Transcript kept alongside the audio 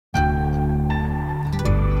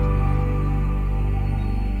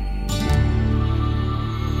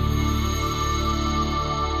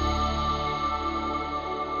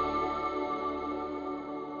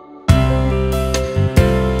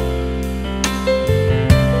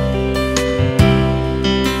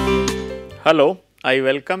Hello, I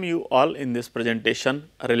welcome you all in this presentation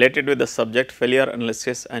related with the subject failure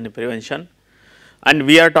analysis and prevention, and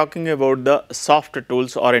we are talking about the soft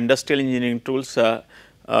tools or industrial engineering tools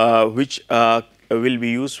which will be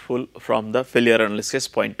useful from the failure analysis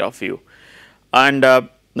point of view. And uh,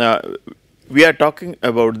 we are talking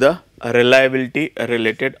about the reliability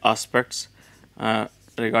related aspects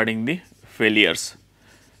regarding the failures.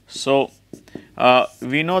 So,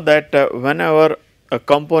 we know that whenever a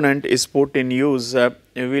component is put in use,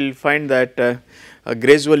 you will find that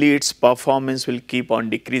gradually its performance will keep on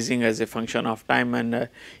decreasing as a function of time, and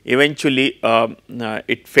eventually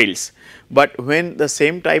it fails. But when the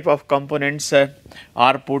same type of components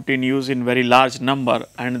are put in use in very large number,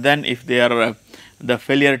 and then if they are the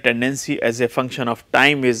failure tendency as a function of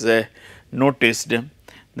time is noticed,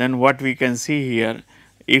 then what we can see here,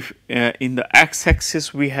 if in the x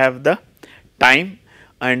axis we have the time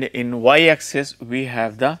and in y axis we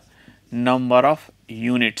have the number of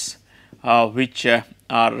units which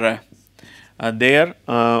are there.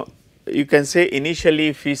 You can say initially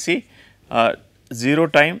if we see 0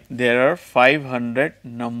 time, there are 500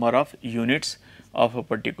 number of units of a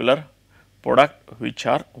particular product which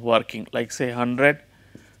are working, like say 100,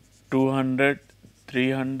 200,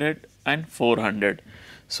 300 and 400.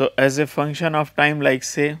 So, as a function of time, like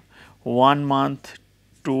say 1 month,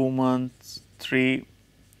 2 months, 3,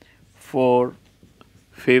 4,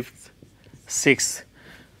 5th, 6th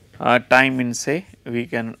time in say we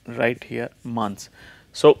can write here months.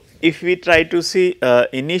 So, if we try to see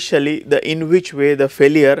initially the in which way the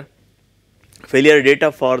failure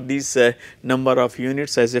data for this number of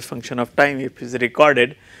units as a function of time if is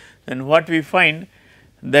recorded, then what we find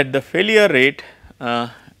that the failure rate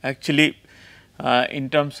actually in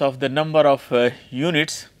terms of the number of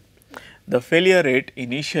units, the failure rate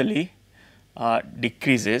initially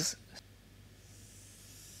decreases.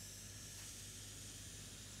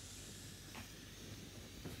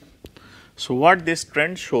 So, what this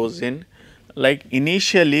trend shows in, like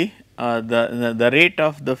initially the rate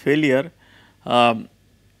of the failure will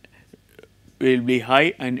be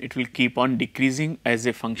high and it will keep on decreasing as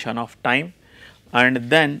a function of time, and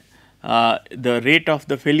then the rate of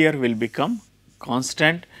the failure will become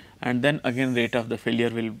constant, and then again rate of the failure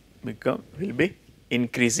will be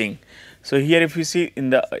increasing. So, here if you see in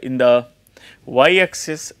the y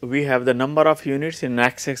axis we have the number of units, in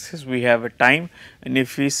x axis we have a time, and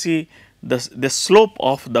if we see the slope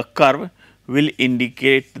of the curve will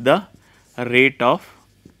indicate the rate of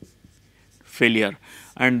failure,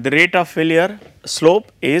 and the rate of failure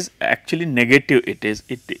slope is actually negative. It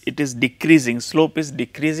is decreasing, slope is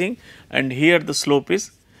decreasing, and here the slope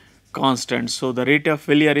is constant. So, the rate of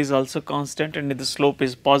failure is also constant and the slope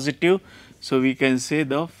is positive. So, we can say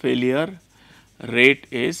the failure rate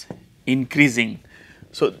is increasing.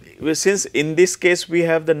 So, since in this case we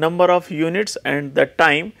have the number of units and the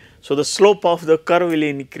time, so the slope of the curve will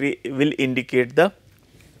indicate the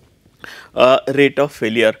rate of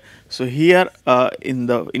failure. So, here in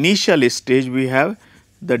the initial stage we have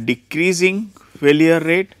the decreasing failure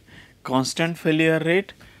rate, constant failure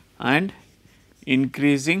rate and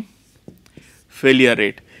increasing failure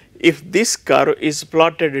rate. If this curve is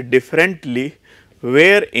plotted differently,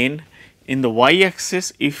 wherein in the y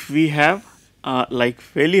axis if we have like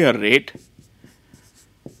failure rate,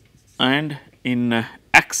 and in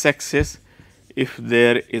x axis if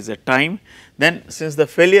there is a time, then since the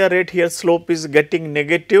failure rate here slope is getting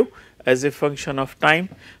negative as a function of time.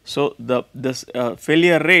 So, this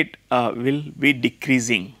failure rate will be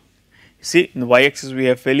decreasing. See, in the y axis we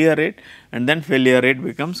have failure rate, and then failure rate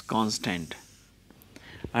becomes constant,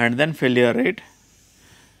 and then failure rate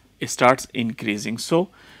starts increasing. So,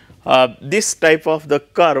 this type of the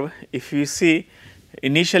curve, if you see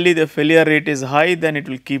initially the failure rate is high, then it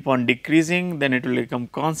will keep on decreasing, then it will become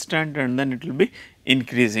constant, and then it will be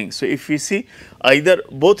increasing. So, if we see either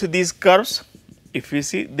both these curves, if we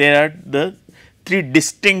see there are the 3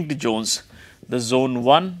 distinct zones, the zone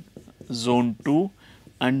 1, zone 2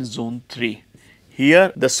 and zone 3.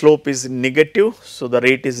 Here the slope is negative, so the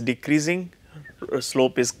rate is decreasing,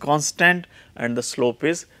 slope is constant and the slope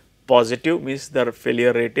is positive, means the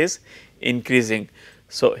failure rate is increasing.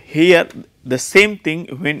 So, here the same thing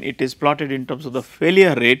when it is plotted in terms of the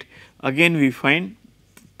failure rate, again we find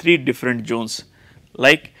 3 different zones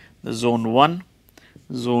like the zone 1,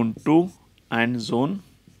 zone 2 and zone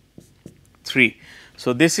 3.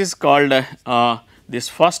 So, this is called this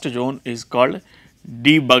first zone is called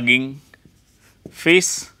debugging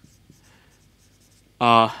phase.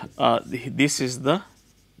 This is the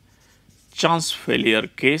chance failure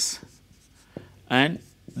case, and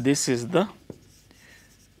this is the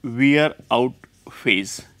wear out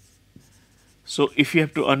phase. So, if you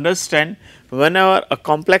have to understand, whenever a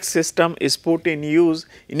complex system is put in use,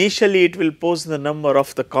 initially it will pose the number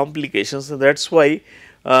of the complications. So, that is why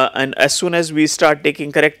and as soon as we start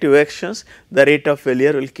taking corrective actions, the rate of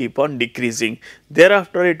failure will keep on decreasing.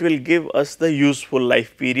 Thereafter, it will give us the useful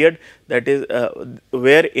life period, that is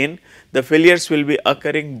wherein the failures will be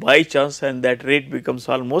occurring by chance and that rate becomes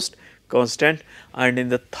almost constant. And in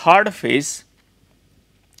the third phase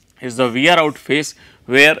is the wear out phase,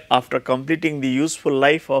 where after completing the useful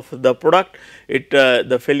life of the product,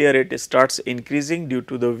 the failure rate starts increasing due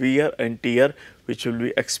to the wear and tear which will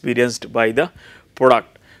be experienced by the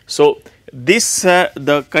product. So, this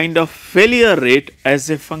the kind of failure rate as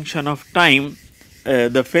a function of time,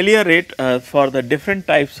 the failure rate for the different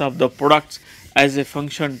types of the products as a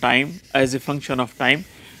function of time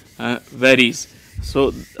varies.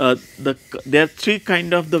 So, there are three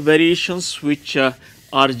kind of the variations which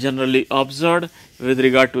are generally observed with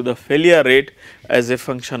regard to the failure rate as a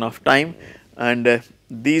function of time, and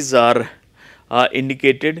these are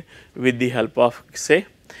indicated with the help of say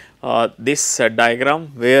this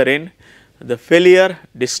diagram, wherein the failure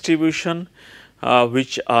distribution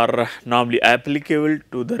which are normally applicable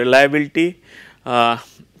to the reliability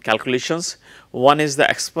calculations. One is the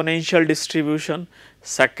exponential distribution,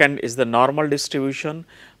 second is the normal distribution,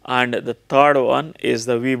 and the third one is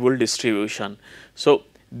the Weibull distribution. So,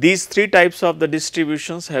 these three types of the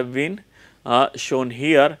distributions have been shown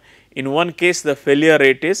here. In one case, the failure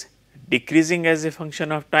rate is decreasing as a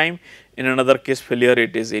function of time, in another case failure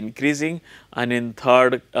rate is increasing, and in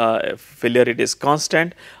third failure rate is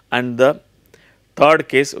constant, and the third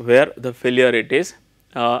case where the failure rate is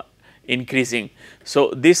increasing.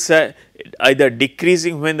 So, this either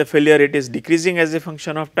decreasing when the failure rate is decreasing as a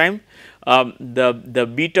function of time,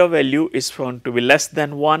 the beta value is found to be less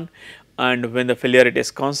than 1, and when the failure rate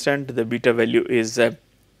is constant, the beta value is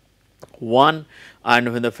 1,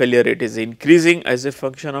 and when the failure rate is increasing as a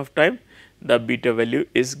function of time, the beta value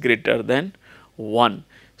is greater than 1.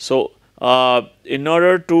 So, in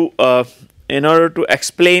order to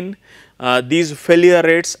explain these failure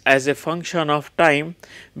rates as a function of time,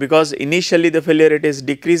 because initially the failure rate is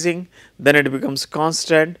decreasing, then it becomes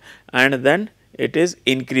constant, and then it is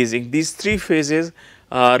increasing. These three phases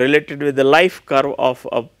related with the life curve of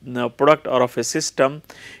a product or of a system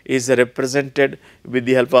is represented with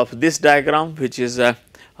the help of this diagram, which is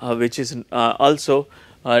also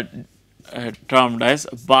termed as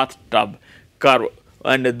bathtub curve,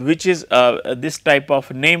 and which is this type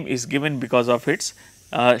of name is given because of its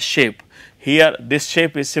shape. Here this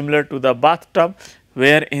shape is similar to the bathtub,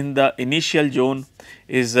 where in the initial zone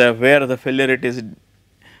is where the failure rate is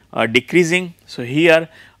decreasing. So, here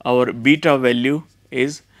our beta value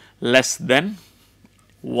is less than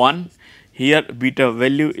 1, here beta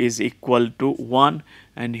value is equal to 1,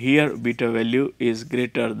 and here beta value is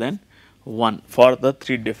greater than 1 for the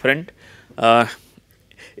three different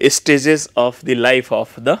stages of the life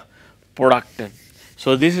of the product.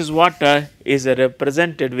 So, this is what is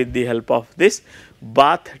represented with the help of this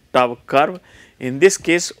bathtub curve. In this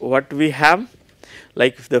case, what we have,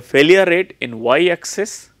 like the failure rate in y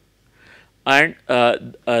axis and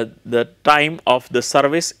the time of the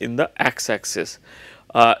service in the x axis.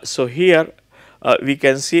 So, here we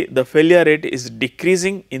can see the failure rate is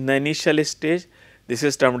decreasing in the initial stage. This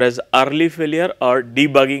is termed as early failure or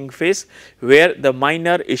debugging phase, where the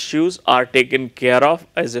minor issues are taken care of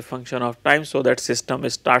as a function of time. So, that system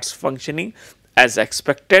starts functioning as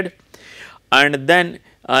expected, and then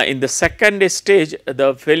in the second stage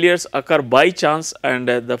the failures occur by chance, and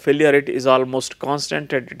the failure rate is almost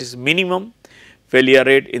constant, and it is minimum failure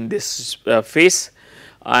rate in this phase.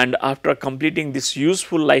 And after completing this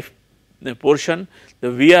useful life portion,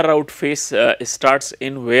 the wear out phase starts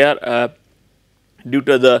in, where due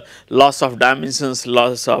to the loss of dimensions,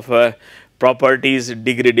 loss of properties,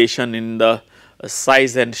 degradation in the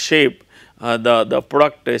size and shape, the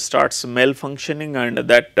product starts malfunctioning, and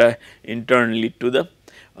that in turn lead to the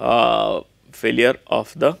failure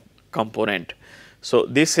of the component. So,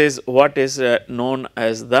 this is what is known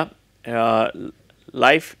as the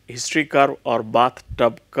life history curve or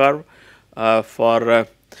bathtub curve for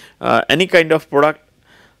any kind of product.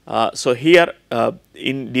 So, here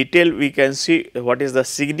in detail we can see what is the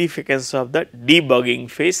significance of the debugging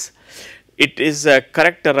phase. It is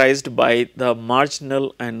characterized by the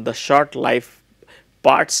marginal and the short life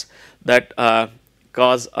parts that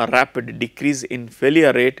cause a rapid decrease in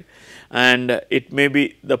failure rate, and it may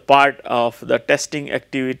be the part of the testing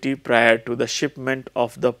activity prior to the shipment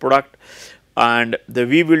of the product. And the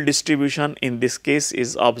Weibull distribution in this case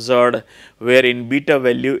is observed, wherein beta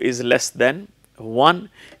value is less than 1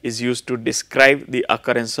 is used to describe the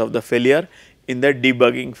occurrence of the failure in the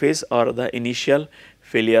debugging phase or the initial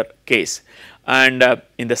failure case. And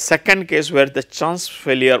in the second case, where the chance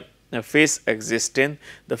failure phase exists in,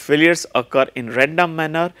 the failures occur in random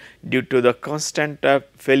manner due to the constant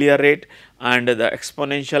failure rate, and the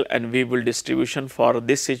exponential and Weibull distribution for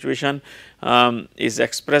this situation is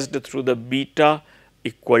expressed through the beta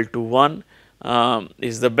equal to 1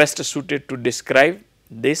 is the best suited to describe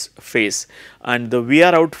this phase. And the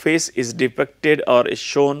wear out phase is depicted or is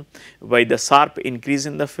shown by the sharp increase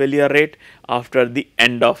in the failure rate after the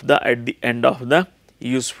end of the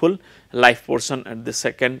useful life portion at the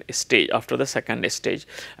second stage, after the second stage.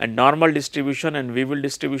 And normal distribution and Weibull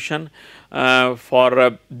distribution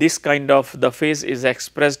for this kind of the phase is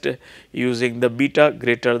expressed using the beta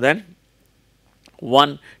greater than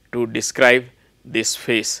 1 to describe this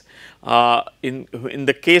phase. In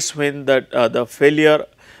the case when the failure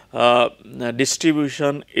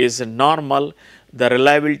distribution is normal, the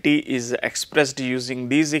reliability is expressed using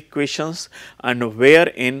these equations, and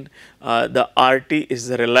wherein the RT is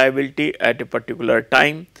the reliability at a particular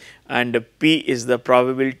time and P is the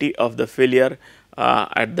probability of the failure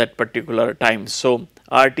at that particular time. So,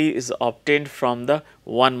 RT is obtained from the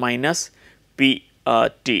 1 minus P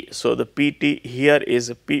T. So, the PT here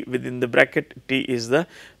is P within the bracket, T is the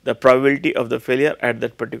probability of the failure at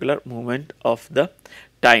that particular moment of the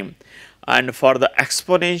time. And for the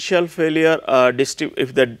exponential failure,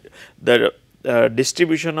 if the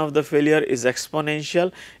distribution of the failure is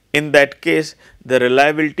exponential, in that case the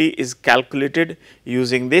reliability is calculated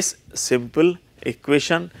using this simple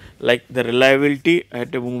equation, like the reliability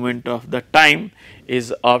at a moment of the time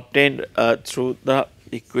is obtained through the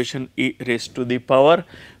equation e raised to the power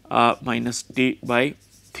minus t by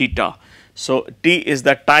theta. So, t is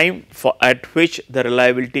the time at which the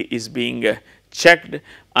reliability is being checked,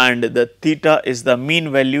 and the theta is the mean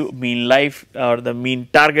value, mean life or the mean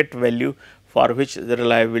target value for which the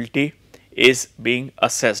reliability is being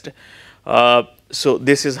assessed. So,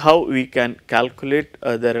 this is how we can calculate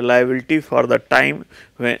the reliability for the time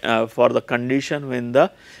when for the condition when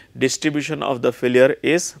the distribution of the failure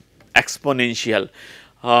is exponential.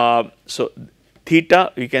 So,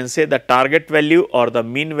 theta we can say the target value or the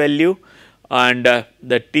mean value, and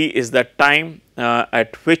the t is the time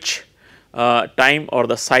at which time or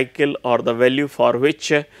the cycle or the value for which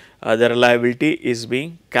the reliability is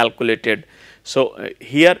being calculated. So,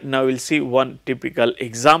 here now we will see one typical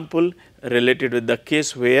example related with the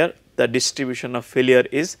case where the distribution of failure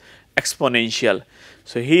is exponential.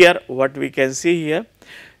 So, here what we can see here,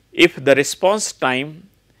 if the response time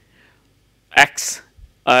x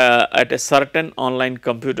at a certain online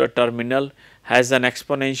computer terminal has an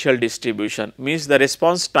exponential distribution, means the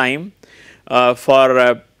response time for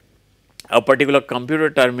a particular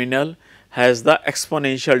computer terminal has the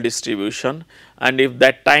exponential distribution, and if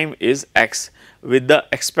that time is x with the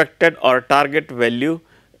expected or target value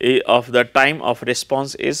of the time of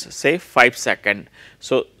response is say 5 seconds.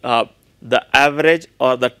 So, the average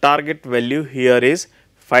or the target value here is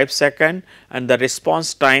 5 seconds, and the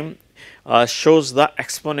response time shows the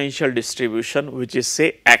exponential distribution which is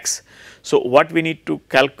say x. So, what we need to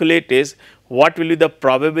calculate is what will be the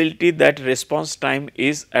probability that response time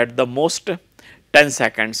is at the most 10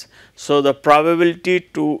 seconds. So, the probability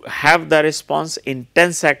to have the response in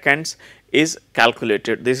 10 seconds is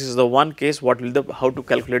calculated. This is the one case what will how to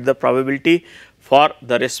calculate the probability for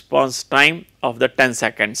the response time of the 10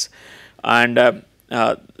 seconds. And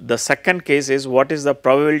the second case is what is the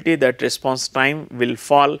probability that response time will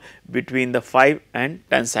fall between the 5 and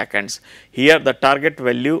 10 seconds. Here the target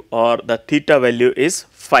value or the theta value is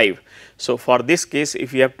 5. So, for this case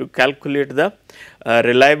if you have to calculate the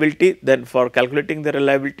reliability, then for calculating the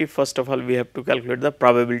reliability first of all we have to calculate the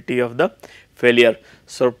probability of the failure.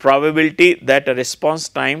 So, probability that a response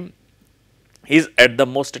time is at the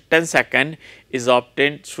most 10 second is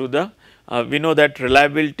obtained through the we know that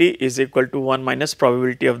reliability is equal to 1 minus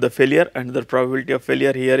probability of the failure, and the probability of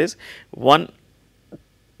failure here is 1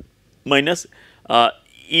 minus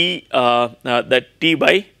that t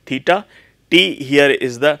by theta. T here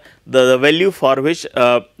is the value for which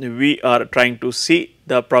we are trying to see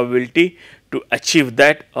the probability to achieve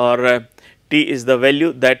that, or t is the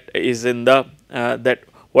value that is in the that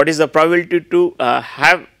what is the probability to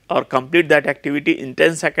have or complete that activity in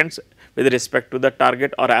 10 seconds with respect to the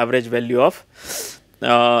target or average value of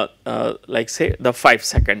like say the 5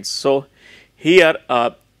 seconds. So, here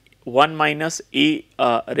 1 minus e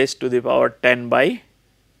raised to the power 10 by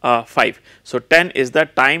 5. So, 10 is the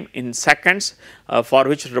time in seconds for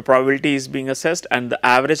which the probability is being assessed, and the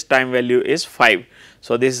average time value is 5.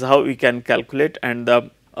 So, this is how we can calculate, and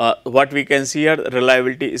the what we can see here,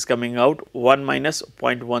 reliability is coming out 1 minus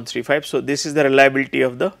 0.135. So, this is the reliability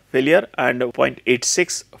of the failure, and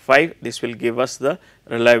 0.865, this will give us the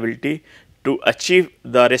reliability to achieve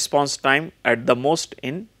the response time at the most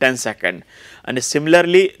in 10 seconds. And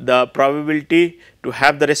similarly, the probability to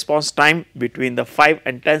have the response time between the 5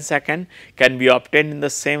 and 10 seconds can be obtained in the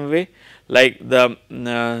same way, like the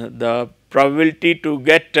probability to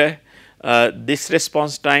get this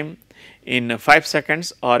response time in 5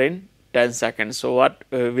 seconds or in 10 seconds. So, what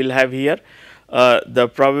we will have here, the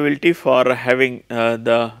probability for having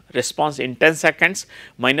the response in 10 seconds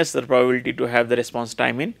minus the probability to have the response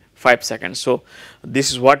time in 5 seconds. So,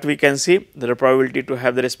 this is what we can see, the probability to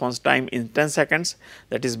have the response time in 10 seconds,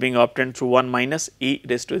 that is being obtained through 1 minus e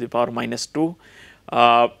raised to the power minus 2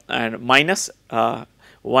 and minus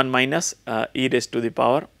 1 minus e raised to the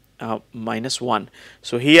power minus 1.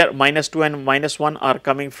 So, here minus 2 and minus 1 are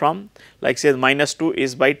coming from, like say minus 2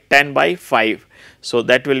 is by 10 by 5. So,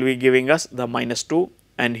 that will be giving us the minus 2,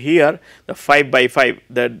 and here the 5 by 5,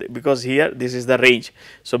 that because here this is the range.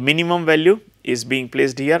 So, minimum value is being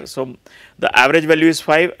placed here. So, the average value is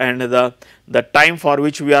 5 and the time for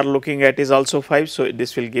which we are looking at is also 5. So,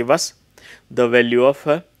 this will give us the value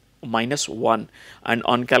of minus 1, and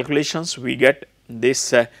on calculations we get this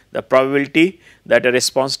the probability that a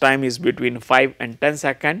response time is between 5 and 10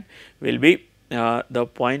 second will be the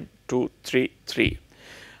 0.233.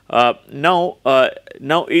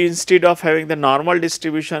 Now instead of having the normal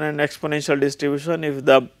distribution and exponential distribution, if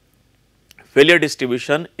the failure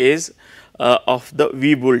distribution is of the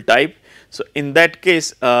Weibull type, so in that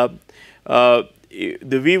case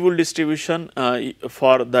the Weibull distribution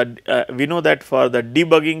for the we know that for the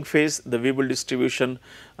debugging phase, the Weibull distribution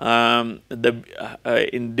in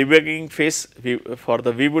debugging phase for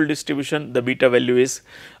the Weibull distribution, the beta value is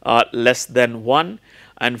less than 1,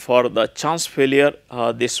 and for the chance failure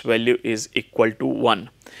this value is equal to 1.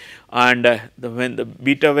 And when the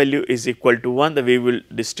beta value is equal to 1, the Weibull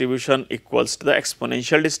distribution equals to the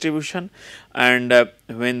exponential distribution, and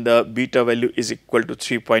when the beta value is equal to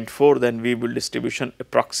 3.4, then Weibull distribution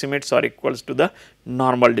approximates or equals to the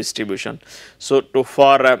normal distribution. So,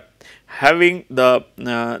 for having the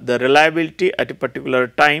reliability at a particular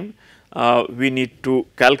time, we need to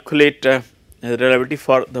calculate reliability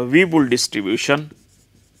for the Weibull distribution.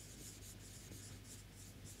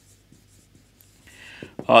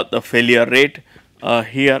 The failure rate,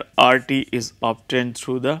 here RT is obtained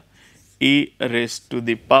through the e raised to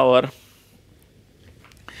the power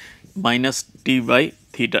minus t by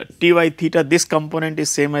theta. T by theta, this component is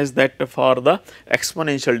same as that for the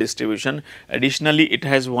exponential distribution. Additionally, it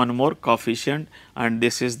has one more coefficient, and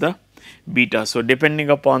this is the beta. So, depending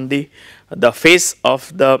upon the phase of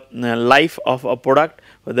the life of a product,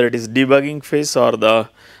 whether it is debugging phase or the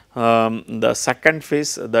second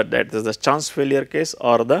phase, that is the chance failure case,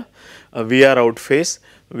 or the wear out phase,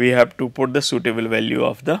 we have to put the suitable value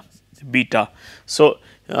of the beta. So,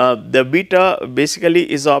 the beta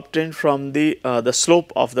basically is obtained from the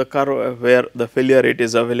slope of the curve where the failure rate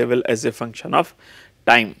is available as a function of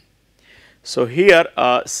time. So, here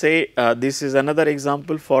say this is another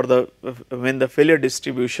example for the when the failure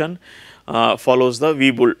distribution follows the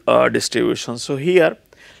Weibull distribution. So, here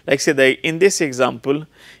like say in this example,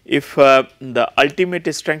 if the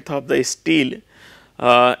ultimate strength of the steel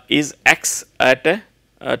is x at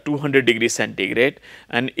 200 degrees centigrade,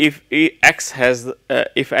 and if x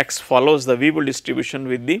follows the Weibull distribution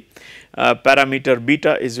with the parameter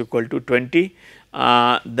beta is equal to 20,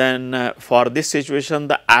 then for this situation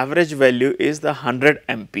the average value is the 100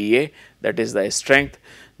 MPa, that is the strength.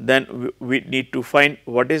 Then we need to find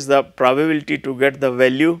what is the probability to get the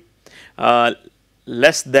value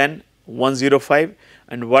less than 105,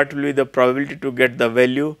 and what will be the probability to get the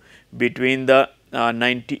value between the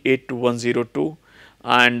 98 to 102,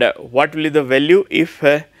 and what will be the value if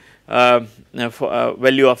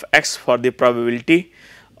value of x for the probability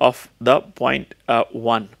of the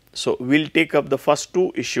 0.1. So, we will take up the first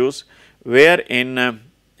two issues wherein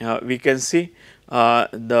we can see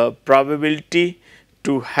the probability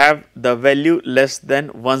to have the value less than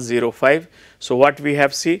 105. So, what we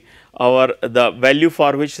have see, the value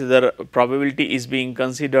for which the probability is being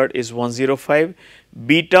considered is 105,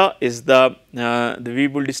 beta is the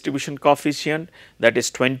Weibull distribution coefficient, that is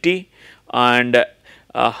 20, and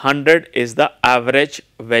 100 is the average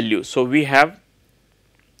value. So, we have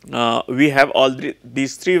all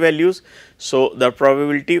these three values. So, the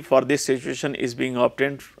probability for this situation is being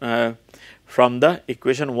obtained from the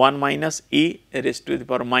equation 1 minus e raised to the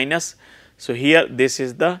power minus. So, here this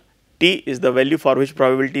is the t is the value for which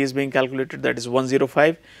probability is being calculated, that is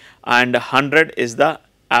 105, and 100 is the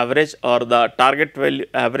average or the target value,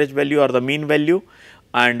 average value or the mean value,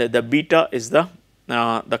 and the beta is the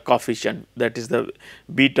coefficient, that is the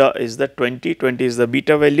beta is the 20 is the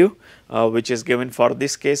beta value which is given for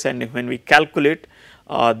this case. And when we calculate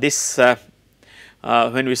this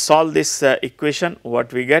when we solve this equation,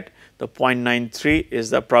 what we get, the 0.93 is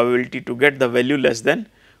the probability to get the value less than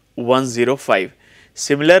 105.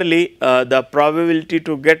 Similarly, the probability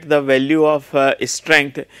to get the value of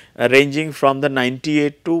strength ranging from the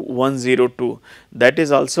 98 to 102, that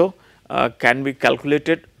is also can be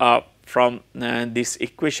calculated from this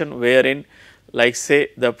equation, wherein like say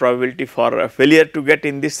the probability for a failure to get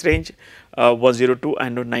in this range 102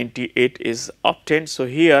 and 98 is obtained. So,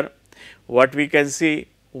 here what we can see,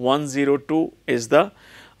 102 is the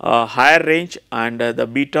higher range, and the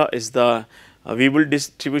beta is the Weibull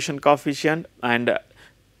distribution coefficient, and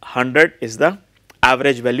 100 is the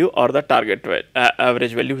average value or the target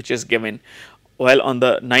average value which is given, while on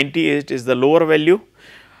the 98 is the lower value,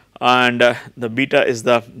 and the beta is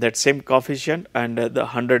the that same coefficient, and the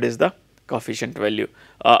 100 is the coefficient value,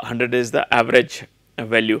 100 is the average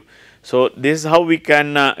value. So, this is how we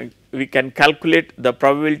can calculate the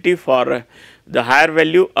probability for the higher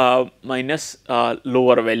value minus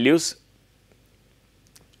lower values,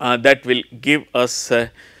 that will give us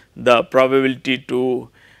the probability to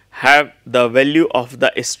have the value of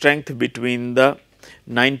the strength between the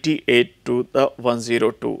 98 to the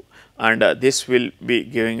 102, and this will be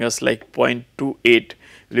giving us like 0.28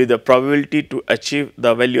 with the probability to achieve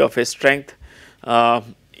the value of a strength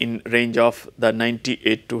in range of the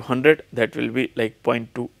 98 to 100, that will be like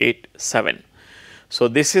 0.287. So,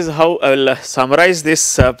 this is how I will summarize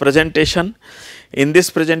this presentation. In this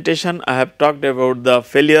presentation, I have talked about the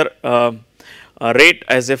failure rate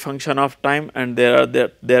as a function of time, and there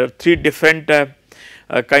are three different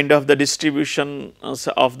kind of the distributions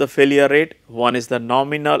of the failure rate. One is the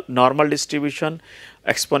normal distribution,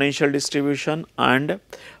 exponential distribution, and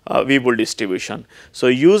Weibull distribution. So,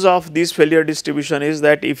 use of this failure distribution is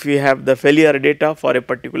that if we have the failure data for a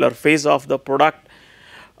particular phase of the product,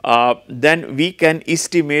 then we can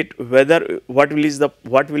estimate whether what will be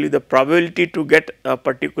the probability to get a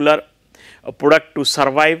particular product to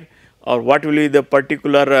survive, or what will be the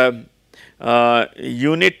particular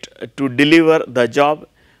unit to deliver the job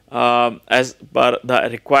as per the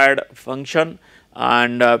required function.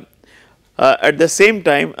 And at the same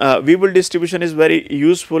time, Weibull distribution is very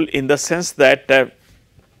useful in the sense that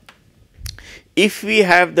if we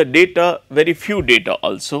have the data, very few data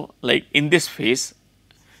also, like in this phase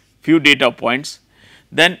few data points,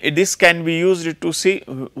 then this can be used to see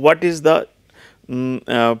what is the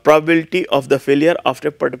probability of the failure after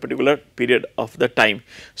a particular period of the time.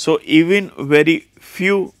 So, even very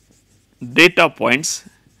few data points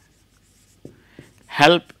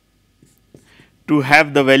help to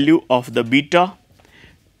have the value of the beta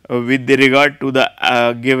with regard to the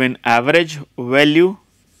given average value.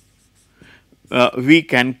 We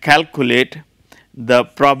can calculate the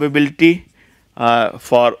probability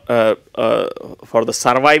for the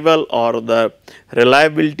survival or the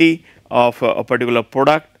reliability of a particular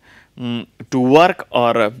product to work,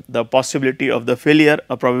 or the possibility of the failure,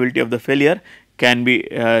 a probability of the failure can be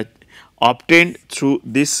obtained through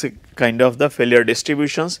this kind of the failure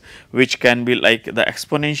distributions, which can be like the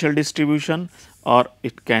exponential distribution, or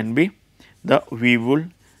it can be the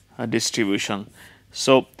Weibull distribution.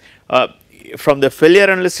 So, from the failure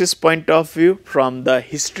analysis point of view, from the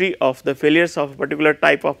history of the failures of a particular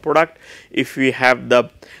type of product, if we have the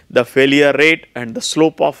failure rate and the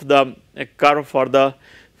slope of the curve for the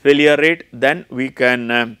failure rate, then we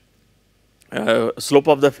can slope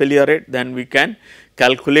of the failure rate, then we can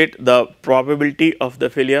calculate the probability of the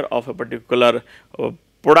failure of a particular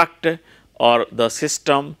product or the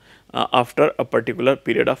system after a particular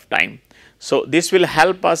period of time. So, this will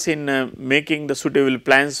help us in making the suitable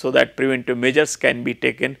plans, so that preventive measures can be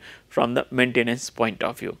taken from the maintenance point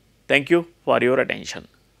of view. Thank you for your attention.